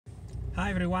Hi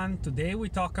everyone, today we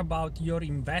talk about your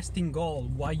investing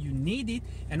goal, why you need it,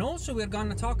 and also we're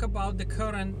gonna talk about the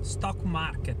current stock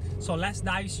market. So let's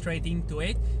dive straight into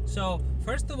it. So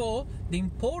first of all, the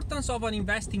importance of an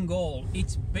investing goal,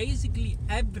 it's basically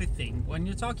everything. When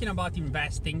you're talking about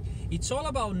investing, it's all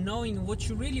about knowing what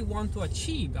you really want to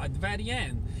achieve at the very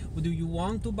end. Do you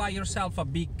want to buy yourself a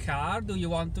big car? Do you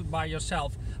want to buy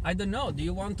yourself, I don't know, do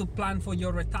you want to plan for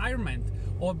your retirement?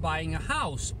 Or buying a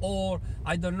house, or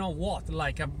I don't know what,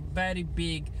 like a very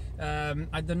big,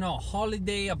 I don't know,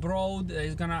 holiday abroad that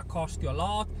is gonna cost you a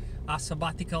lot, a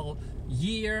sabbatical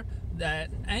year,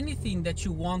 anything that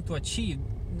you want to achieve,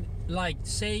 like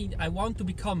say, I want to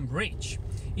become rich.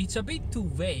 It's a bit too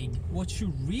vague. What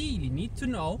you really need to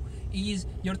know is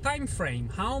your time frame,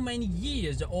 how many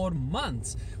years or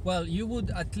months. Well, you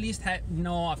would at least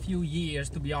know a few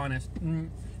years, to be honest,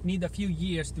 need a few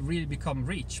years to really become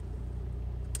rich.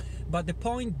 But the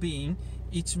point being,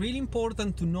 it's really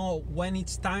important to know when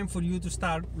it's time for you to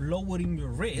start lowering your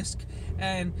risk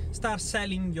and start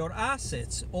selling your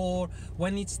assets, or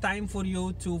when it's time for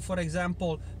you to, for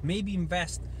example, maybe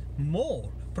invest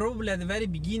more, probably at the very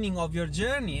beginning of your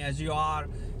journey as you are,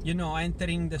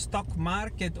 entering the stock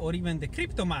market or even the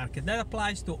crypto market. That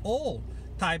applies to all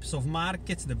types of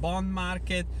markets, the bond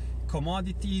market,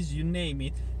 commodities, you name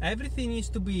it. Everything needs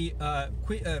to be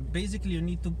basically you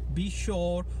need to be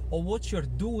sure of what you're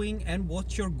doing and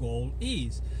what your goal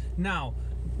is. Now,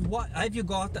 what have you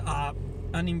got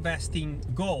an investing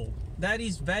goal? That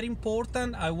is very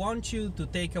important. I want you to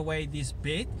take away this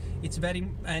bit.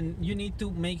 And you need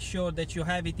to make sure that you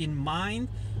have it in mind.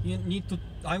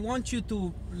 I want you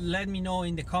to let me know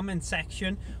in the comment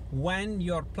section when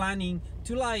you're planning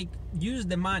to use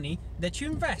the money that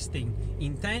you're investing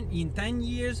in 10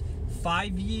 years,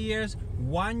 5 years,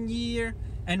 1 year,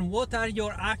 and what are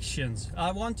your actions.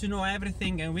 I want to know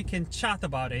everything, and we can chat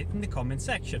about it in the comment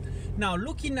section. Now,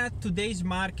 looking at today's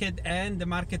market and the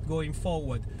market going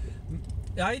forward,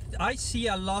 I see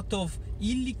a lot of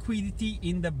illiquidity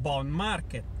in the bond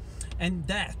market, and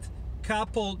that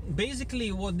coupled,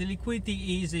 basically what the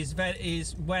liquidity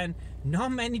is when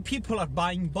not many people are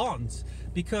buying bonds,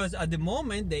 because at the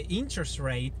moment the interest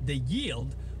rate, the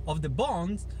yield of the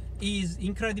bonds is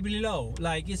incredibly low.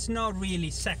 Like, it's not really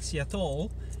sexy at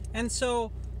all. And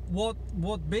so what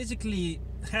basically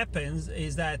happens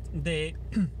is that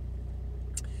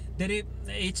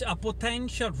it's a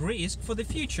potential risk for the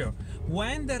future.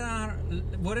 When there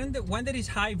is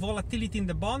high volatility in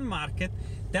the bond market,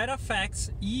 that affects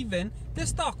even the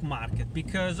stock market,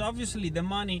 because obviously the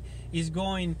money is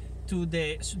going to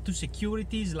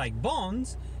securities like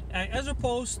bonds, as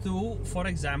opposed to, for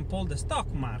example, the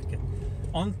stock market.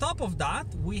 On top of that,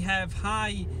 we have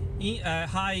high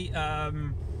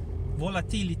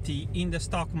volatility in the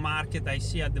stock market I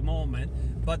see at the moment,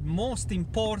 but most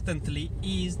importantly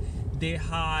is the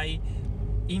high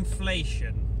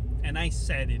inflation. And I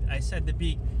said the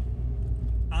big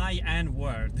I-N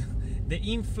word. The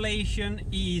inflation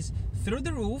is through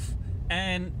the roof,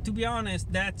 and to be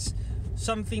honest, that's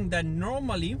something that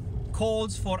normally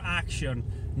calls for action.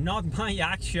 Not my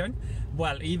action,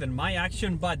 well, even my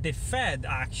action, but the Fed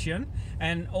action,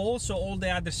 and also all the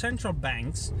other central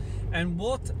banks. And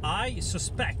what I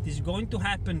suspect is going to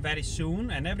happen very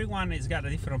soon, and everyone has got a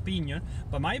different opinion,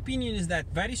 but my opinion is that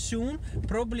very soon,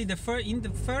 probably in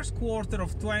the first quarter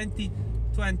of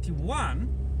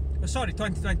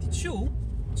 2022,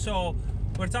 so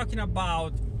we're talking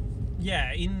about,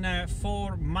 in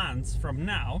 4 months from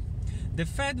now, the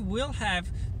Fed will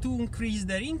have to increase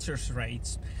their interest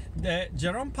rates.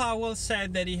 Jerome Powell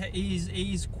said that he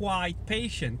is quite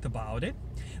patient about it,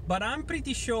 but I'm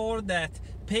pretty sure that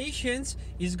patience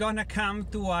is gonna come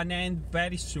to an end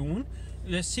very soon.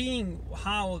 We're seeing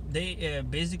how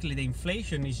basically the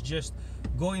inflation is just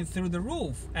going through the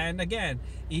roof. And again,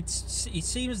 it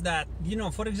seems that,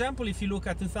 for example, if you look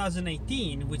at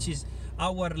 2018, which is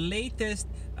our latest,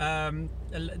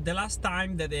 the last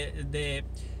time that the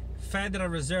Federal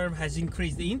Reserve has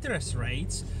increased the interest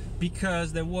rates,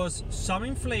 because there was some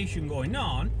inflation going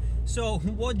on. So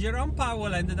what Jerome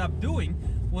Powell ended up doing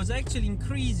was actually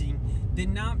increasing the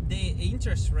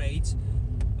interest rates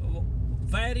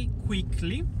very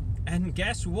quickly. And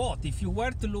guess what? If you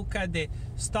were to look at the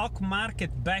stock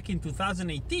market back in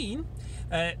 2018,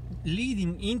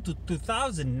 leading into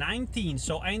 2019,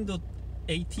 so end of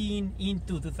 18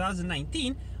 into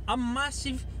 2019, a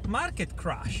massive market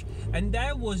crash, and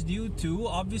that was due to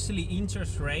obviously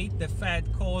interest rate, the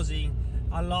Fed causing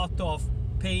a lot of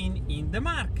pain in the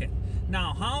market.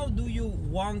 Now, how do you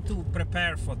want to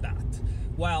prepare for that?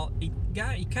 Well,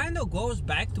 it kind of goes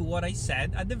back to what I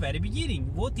said at the very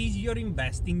beginning. What is your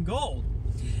investing goal?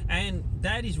 And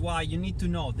that is why you need to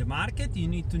know the market, you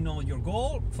need to know your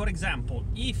goal. For example,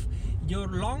 if you're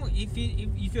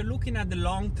looking at the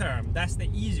long term, that's the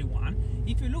easy one.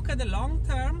 If you look at the long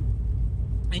term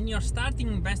and you're starting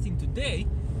investing today,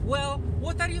 well,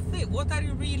 what are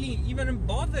you really even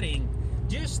bothering?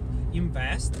 Just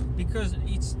invest, because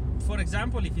it's, for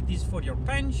example, if it is for your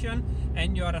pension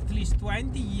and you're at least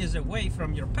 20 years away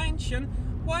from your pension,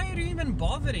 why are you even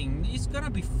bothering? It's gonna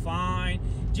be fine.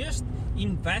 Just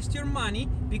invest your money,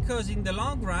 because in the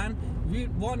long run we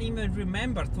won't even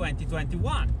remember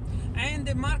 2021, and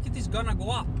the market is gonna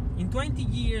go up. In 20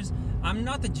 years, I'm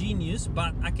not a genius,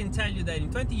 but I can tell you that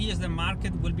in 20 years the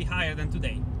market will be higher than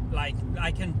today. Like,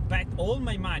 I can bet all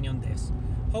my money on this.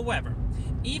 However,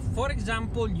 if, for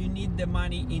example, you need the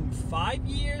money in 5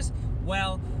 years,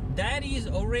 well, that is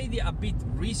already a bit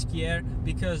riskier,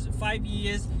 because 5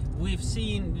 years, we've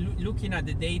seen, looking at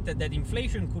the data, that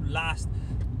inflation could last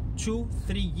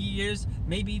 2-3 years,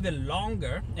 maybe even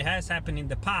longer. It has happened in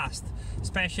the past,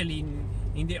 especially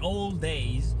in the old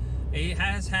days. It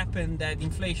has happened that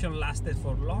inflation lasted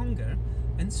for longer.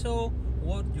 And so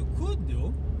what you could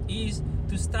do is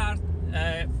to start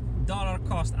dollar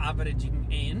cost averaging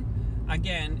in.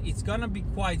 Again, it's gonna be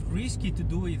quite risky to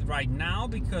do it right now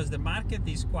because the market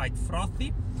is quite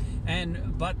frothy,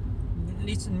 but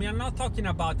listen, we are not talking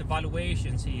about the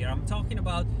valuations here. I'm talking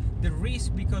about the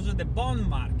risk because of the bond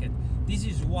market. This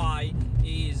is why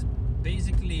is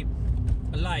basically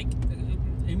like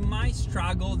it might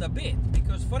struggle a bit,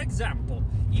 because, for example,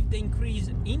 if they increase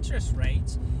interest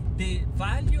rates, the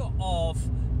value of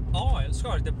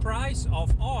the price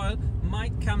of oil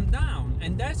might come down,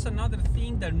 and that's another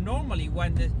thing that normally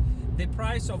when the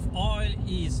price of oil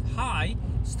is high,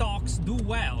 stocks do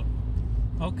well.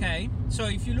 Okay, so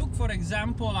if you look, for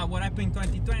example, at what happened in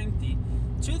 2020,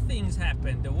 two things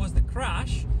happened. There was the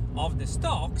crash of the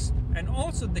stocks and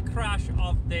also the crash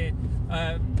of the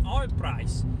oil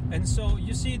price, and so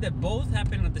you see that both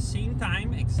happened at the same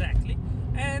time exactly,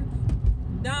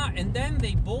 and then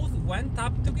they both went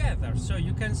up together. So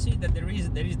you can see that there is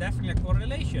definitely a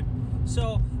correlation.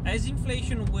 So as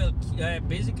inflation will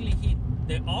basically hit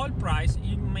the oil price,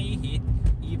 it may hit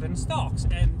even stocks,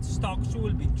 and stocks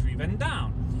will be driven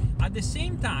down. At the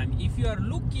same time, if you are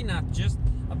looking at just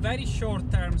a very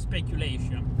short-term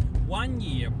speculation, 1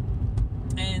 year,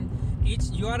 and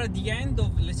you are at the end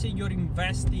of, let's say, your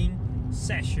investing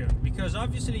session, because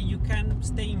obviously you can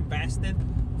stay invested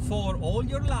for all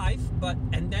your life,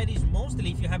 and that is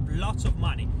mostly if you have lots of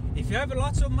money. If you have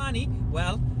lots of money,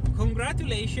 well,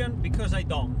 congratulations, because I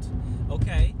don't.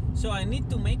 Okay, so I need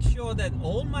to make sure that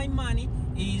all my money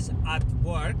is at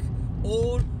work,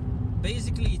 or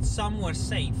basically it's somewhere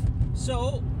safe.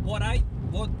 So what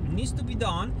needs to be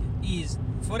done is,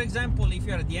 for example, if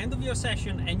you're at the end of your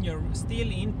session and you're still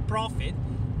in profit,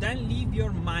 then leave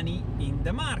your money in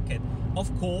the market.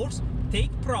 Of course,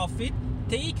 take profit,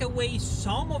 take away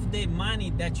some of the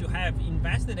money that you have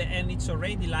invested and it's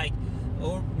already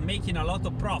or making a lot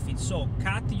of profit. So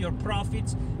cut your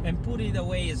profits and put it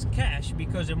away as cash,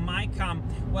 because it might come,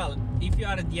 well, if you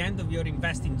are at the end of your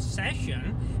investing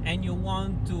session and you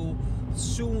want to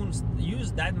soon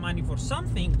use that money for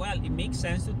something, well, it makes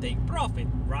sense to take profit,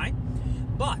 right?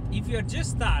 But if you're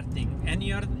just starting and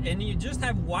you just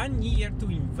have 1 year to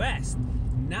invest,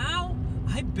 now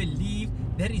I believe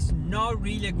there is not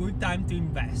really a good time to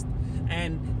invest.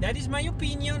 And that is my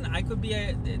opinion.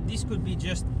 This could be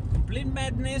just complete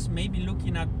madness. Maybe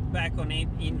looking back on it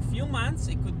in a few months,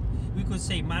 we could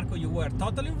say, Marco, you were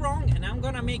totally wrong, and I'm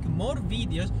gonna make more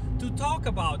videos to talk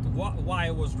about why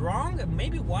I was wrong,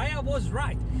 maybe why I was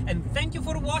right. And thank you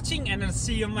for watching, and I'll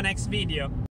see you in my next video.